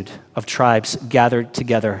multitude of tribes gathered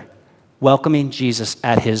together, welcoming Jesus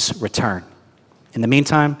at his return. In the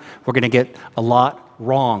meantime, we're going to get a lot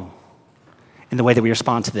wrong in the way that we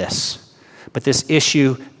respond to this. But this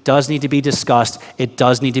issue does need to be discussed. It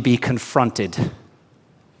does need to be confronted.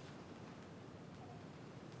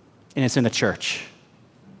 And it's in the church.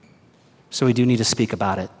 So we do need to speak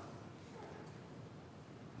about it.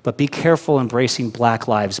 But be careful embracing Black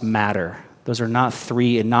Lives Matter. Those are not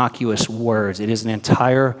three innocuous words. It is an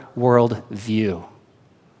entire world view.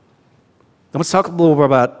 Now let's talk a little bit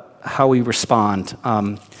about how we respond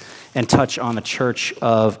and touch on the church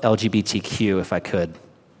of LGBTQ, if I could.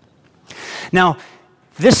 Now,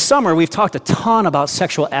 this summer, we've talked a ton about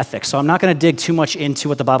sexual ethics, so I'm not going to dig too much into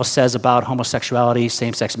what the Bible says about homosexuality,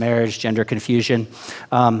 same-sex marriage, gender confusion.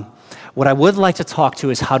 What I would like to talk to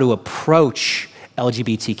is how to approach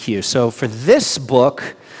LGBTQ. So for this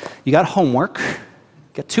book, you got homework, you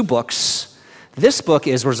got 2 books. This book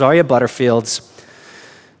is Rosaria Butterfield's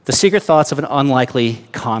The Secret Thoughts of an Unlikely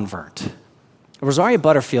Convert. Rosaria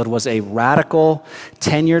Butterfield was a radical,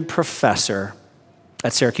 tenured professor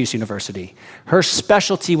at Syracuse University. Her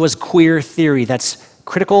specialty was queer theory. That's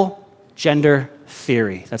critical gender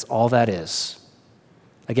theory. That's all that is.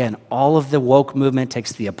 Again, all of the woke movement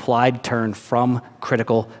takes the applied turn from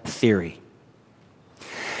critical theory.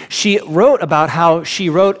 She wrote about how she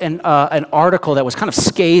wrote an article that was kind of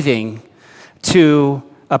scathing to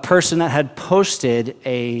a person that had posted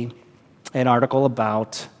an article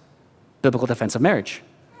about biblical defense of marriage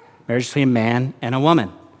between a man and a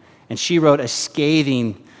woman. And she wrote a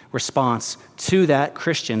scathing response to that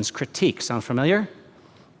Christian's critique. Sound familiar?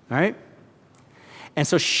 All right? And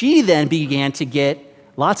so she then began to get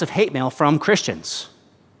lots of hate mail from Christians.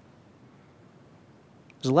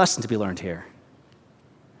 There's a lesson to be learned here.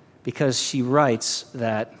 Because she writes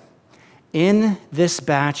that in this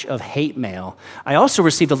batch of hate mail, I also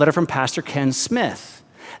received a letter from Pastor Ken Smith,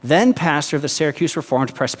 then pastor of the Syracuse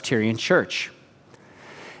Reformed Presbyterian Church.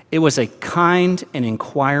 It was a kind and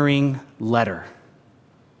inquiring letter.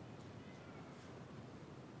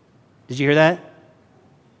 Did you hear that?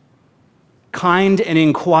 Kind and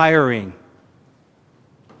inquiring.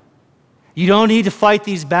 You don't need to fight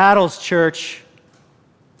these battles, church.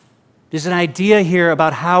 There's an idea here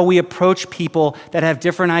about how we approach people that have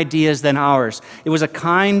different ideas than ours. It was a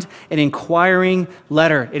kind and inquiring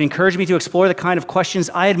letter. It encouraged me to explore the kind of questions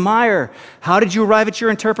I admire. How did you arrive at your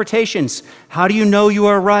interpretations? How do you know you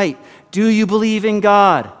are right? Do you believe in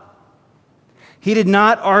God? He did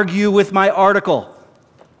not argue with my article.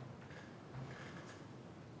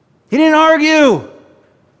 He didn't argue.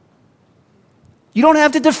 You don't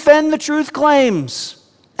have to defend the truth claims.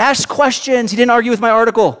 Ask questions. He didn't argue with my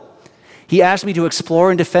article. He asked me to explore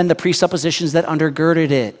and defend the presuppositions that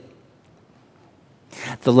undergirded it.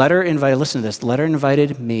 The letter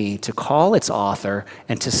invited me to call its author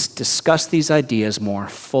and to discuss these ideas more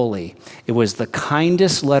fully. It was the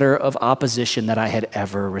kindest letter of opposition that I had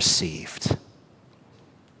ever received.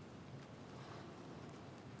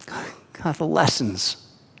 God, the lessons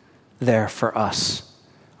there for us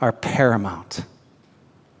are paramount.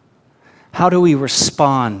 How do we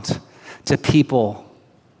respond to people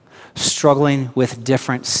struggling with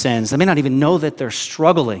different sins? They may not even know that they're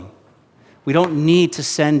struggling. We don't need to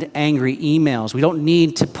send angry emails. We don't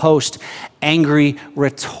need to post angry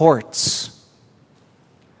retorts.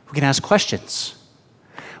 We can ask questions.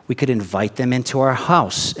 We could invite them into our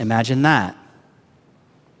house. Imagine that.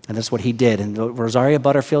 And that's what he did. And what Rosaria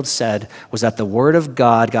Butterfield said was that the Word of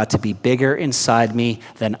God got to be bigger inside me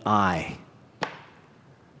than I.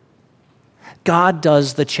 God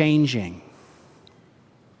does the changing.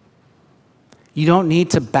 You don't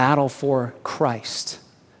need to battle for Christ.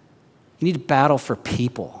 You need to battle for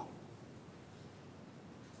people.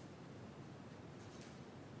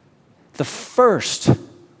 The first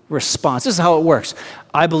response, this is how it works.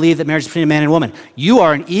 I believe that marriage is between a man and a woman. You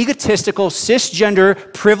are an egotistical,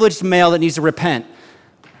 cisgender, privileged male that needs to repent.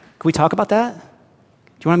 Can we talk about that? Do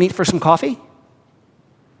you want to meet for some coffee?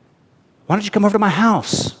 Why don't you come over to my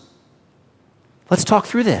house? Let's talk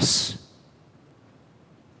through this.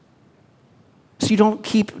 So you don't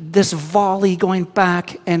keep this volley going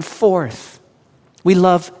back and forth. We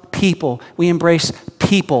love people. We embrace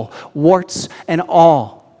people, warts and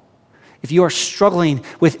all. If you are struggling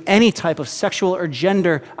with any type of sexual or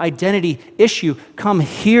gender identity issue, come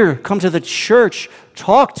here, come to the church,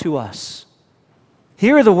 talk to us.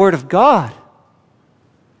 Hear the word of God.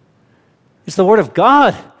 It's the word of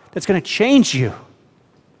God that's going to change you.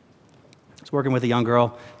 I was working with a young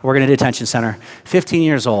girl, working at a detention center, 15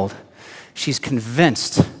 years old. She's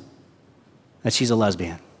convinced that she's a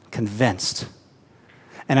lesbian, convinced.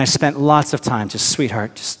 And I spent lots of time, just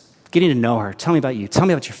sweetheart, just getting to know her. Tell me about you. Tell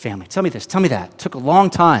me about your family. Tell me this. Tell me that. It took a long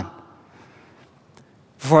time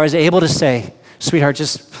before I was able to say, sweetheart,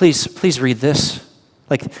 just please read this.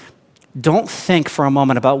 Like, don't think for a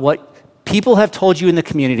moment about what people have told you in the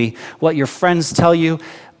community, what your friends tell you.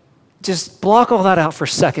 Just block all that out for a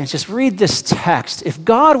second. Just read this text. If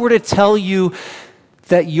God were to tell you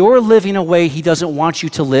that you're living a way he doesn't want you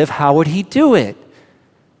to live, how would he do it?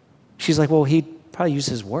 She's like, well, he'd probably use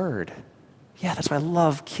his word. Yeah, that's why I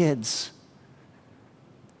love kids.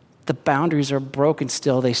 The boundaries are broken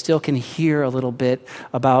still. They still can hear a little bit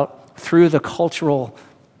about through the cultural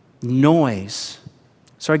noise.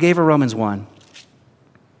 So I gave her Romans 1.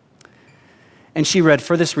 And she read,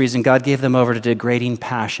 for this reason, God gave them over to degrading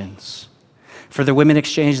passions. For the women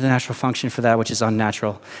exchanged the natural function for that which is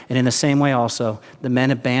unnatural. And in the same way also, the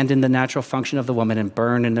men abandoned the natural function of the woman and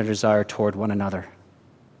burned in their desire toward one another.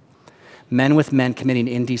 Men with men committing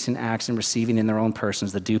indecent acts and receiving in their own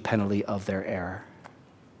persons the due penalty of their error.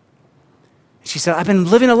 She said, I've been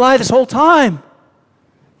living a lie this whole time.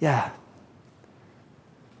 Yeah.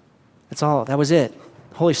 That's all. That was it.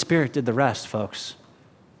 The Holy Spirit did the rest, folks.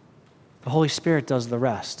 The Holy Spirit does the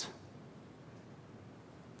rest.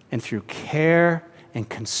 And through care and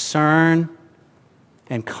concern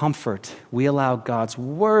and comfort, we allow God's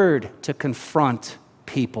word to confront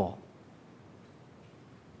people.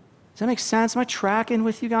 Does that make sense? Am I tracking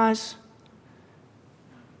with you guys?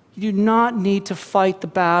 You do not need to fight the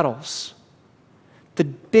battles. The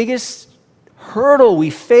biggest hurdle we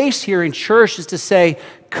face here in church is to say,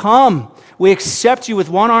 come, we accept you with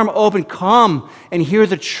one arm open, come and hear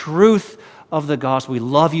the truth of the gospel. We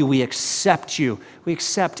love you, we accept you, we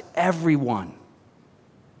accept everyone.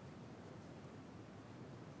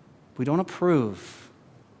 We don't approve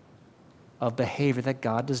of behavior that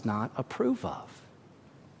God does not approve of.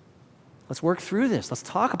 Let's work through this. Let's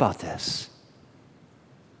talk about this.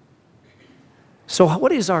 So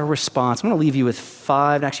what is our response? I'm going to leave you with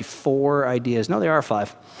 4 ideas. No, there are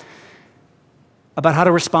 5. About how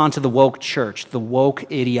to respond to the woke church, the woke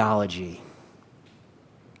ideology.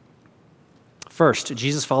 First,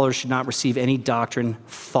 Jesus followers should not receive any doctrine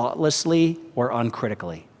thoughtlessly or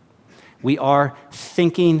uncritically. We are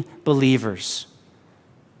thinking believers.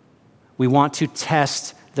 We want to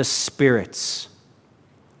test the spirits.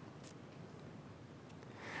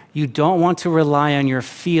 You don't want to rely on your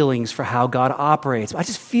feelings for how God operates. I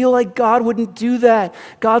just feel like God wouldn't do that.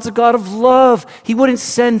 God's a God of love. He wouldn't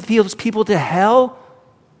send people to hell.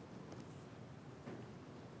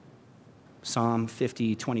 Psalm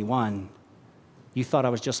 50:21. You thought I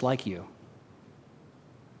was just like you,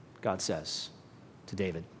 God says to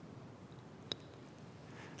David.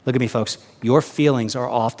 Look at me, folks. Your feelings are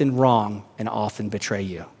often wrong and often betray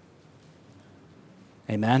you.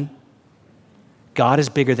 Amen? God is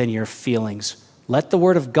bigger than your feelings. Let the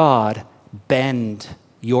word of God bend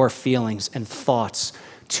your feelings and thoughts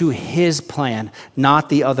to his plan, not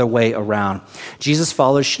the other way around. Jesus'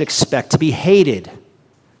 followers should expect to be hated.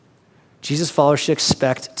 Jesus' followers should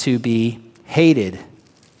expect to be hated.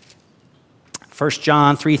 1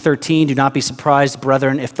 John 3:13, do not be surprised,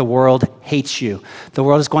 brethren, if the world hates you. The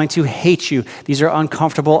world is going to hate you. These are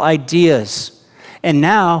uncomfortable ideas. And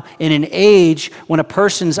now, in an age when a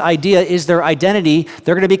person's idea is their identity,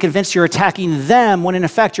 they're going to be convinced you're attacking them when in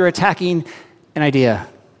effect you're attacking an idea.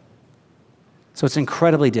 So it's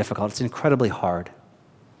incredibly difficult. It's incredibly hard.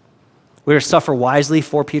 We are to suffer wisely,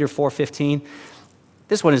 4 Peter 4:15.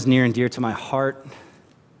 This one is near and dear to my heart.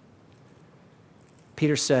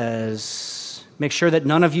 Peter says, make sure that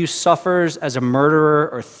none of you suffers as a murderer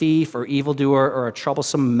or thief or evildoer or a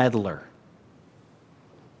troublesome meddler.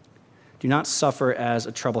 Do not suffer as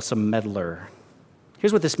a troublesome meddler.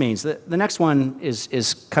 Here's what this means. The next one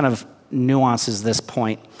is kind of nuances this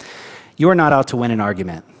point. You are not out to win an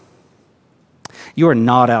argument. You are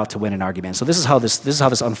not out to win an argument. So this is how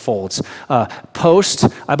this unfolds. Post,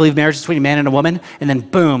 I believe marriage is between a man and a woman, and then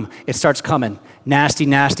boom, it starts coming. Nasty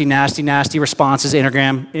responses,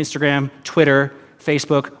 Instagram, Twitter,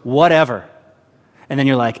 Facebook, whatever. And then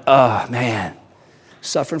you're like, oh man,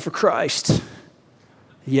 suffering for Christ.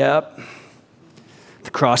 Yep,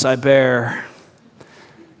 the cross I bear.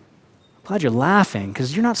 Glad you're laughing,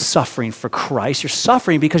 because you're not suffering for Christ. You're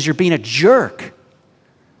suffering because you're being a jerk.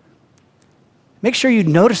 Make sure you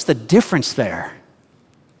notice the difference there.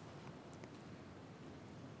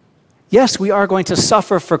 Yes, we are going to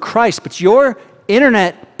suffer for Christ, but your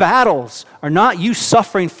internet battles are not you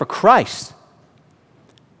suffering for Christ.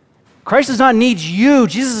 Christ does not need you.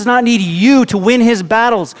 Jesus does not need you to win his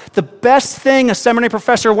battles. The best thing a seminary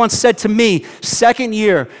professor once said to me, second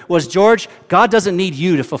year, was, George, God doesn't need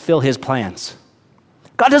you to fulfill his plans.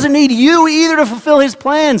 God doesn't need you either to fulfill his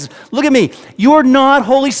plans. Look at me. You're not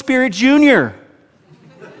Holy Spirit Jr.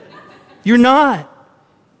 You're not.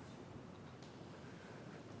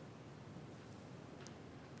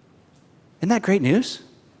 Isn't that great news?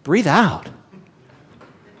 Breathe out.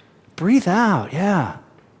 Breathe out, yeah.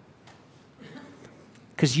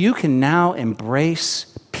 Because you can now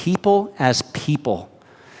embrace people as people,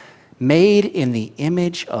 made in the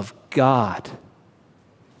image of God,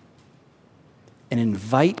 and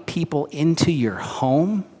invite people into your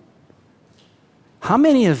home. How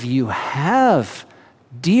many of you have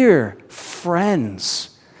dear friends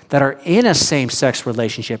that are in a same-sex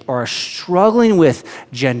relationship or are struggling with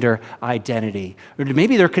gender identity? Or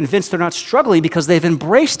maybe they're convinced they're not struggling because they've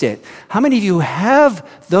embraced it. How many of you have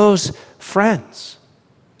those friends?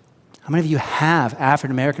 How many of you have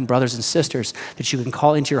African-American brothers and sisters that you can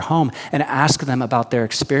call into your home and ask them about their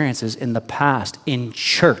experiences in the past in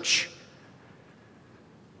church?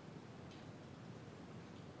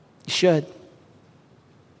 You should.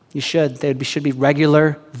 You should. They should be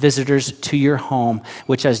regular visitors to your home,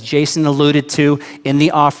 which, as Jason alluded to in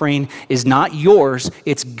the offering, is not yours,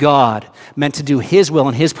 it's God, meant to do his will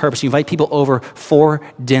and his purpose. You invite people over for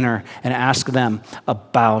dinner and ask them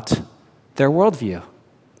about their worldview.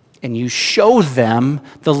 And you show them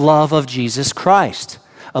the love of Jesus Christ,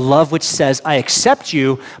 a love which says, I accept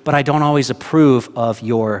you, but I don't always approve of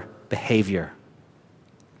your behavior.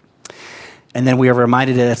 And then we are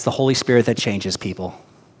reminded that it's the Holy Spirit that changes people.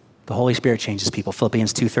 The Holy Spirit changes people.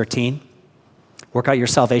 Philippians 2:13. Work out your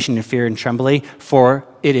salvation in fear and trembling, for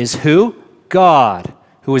it is who? God,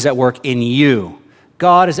 who is at work in you.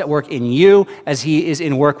 God is at work in you as he is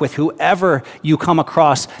in work with whoever you come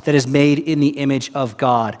across that is made in the image of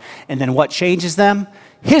God. And then what changes them?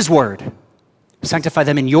 His word. Sanctify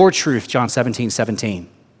them in your truth, John 17:17.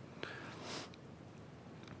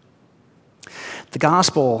 The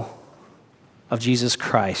gospel of Jesus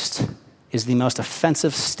Christ is the most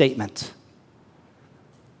offensive statement.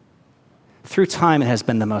 Through time, it has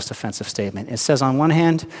been the most offensive statement. It says, on one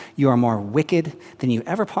hand, you are more wicked than you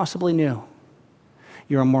ever possibly knew.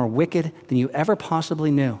 You are more wicked than you ever possibly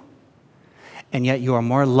knew. And yet you are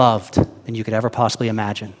more loved than you could ever possibly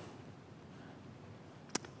imagine.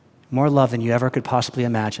 More loved than you ever could possibly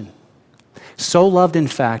imagine. So loved, in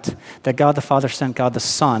fact, that God the Father sent God the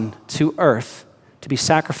Son to earth to be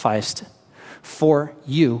sacrificed for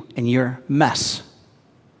you and your mess.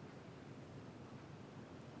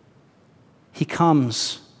 He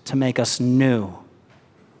comes to make us new.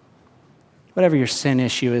 Whatever your sin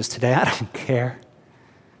issue is today, I don't care.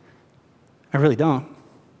 I really don't.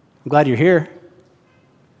 I'm glad you're here.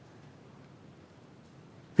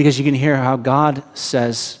 Because you can hear how God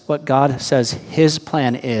says, what God says his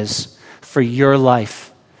plan is for your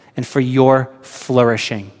life and for your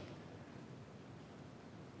flourishing.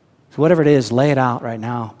 So whatever it is, lay it out right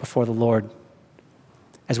now before the Lord.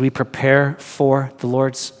 As we prepare for the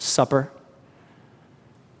Lord's Supper,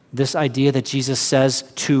 this idea that Jesus says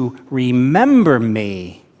to remember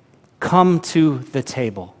me, come to the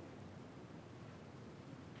table.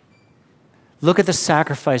 Look at the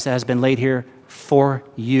sacrifice that has been laid here for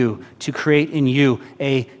you, to create in you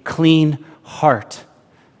a clean heart,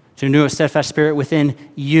 to renew a steadfast spirit within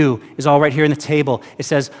you, is all right here in the table. It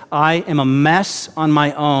says, I am a mess on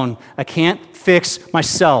my own. I can't fix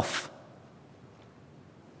myself.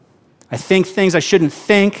 I think things I shouldn't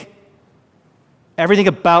think. Everything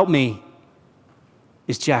about me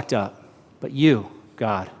is jacked up. But you,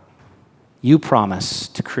 God, you promise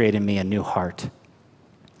to create in me a new heart.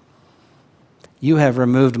 You have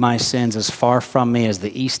removed my sins as far from me as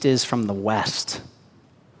the east is from the west,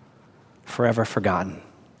 forever forgotten.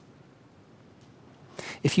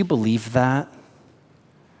 If you believe that,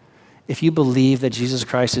 if you believe that Jesus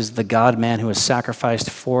Christ is the God-man who was sacrificed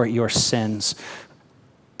for your sins,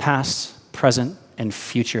 past, present, and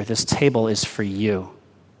future. This table is for you.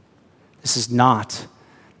 This is not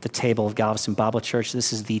the table of Galveston Bible Church.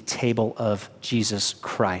 This is the table of Jesus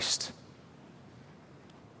Christ.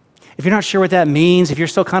 If you're not sure what that means, if you're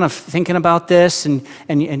still kind of thinking about this,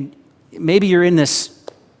 and maybe you're in this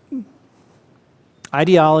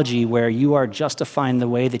ideology where you are justifying the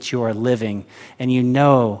way that you are living, and you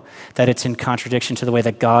know that it's in contradiction to the way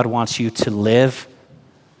that God wants you to live,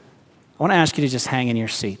 I want to ask you to just hang in your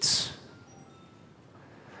seats.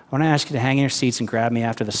 I want to ask you to hang in your seats and grab me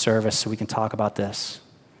after the service so we can talk about this.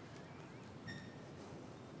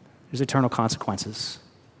 There's eternal consequences.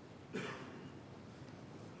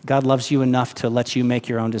 God loves you enough to let you make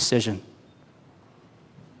your own decision.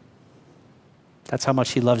 That's how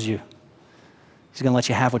much he loves you. He's going to let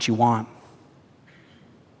you have what you want.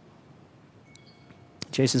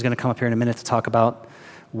 Jason's going to come up here in a minute to talk about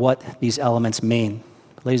what these elements mean.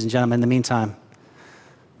 Ladies and gentlemen, in the meantime,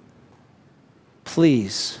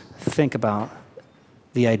 please think about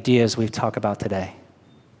the ideas we've talked about today.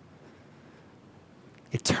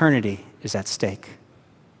 Eternity is at stake.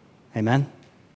 Amen?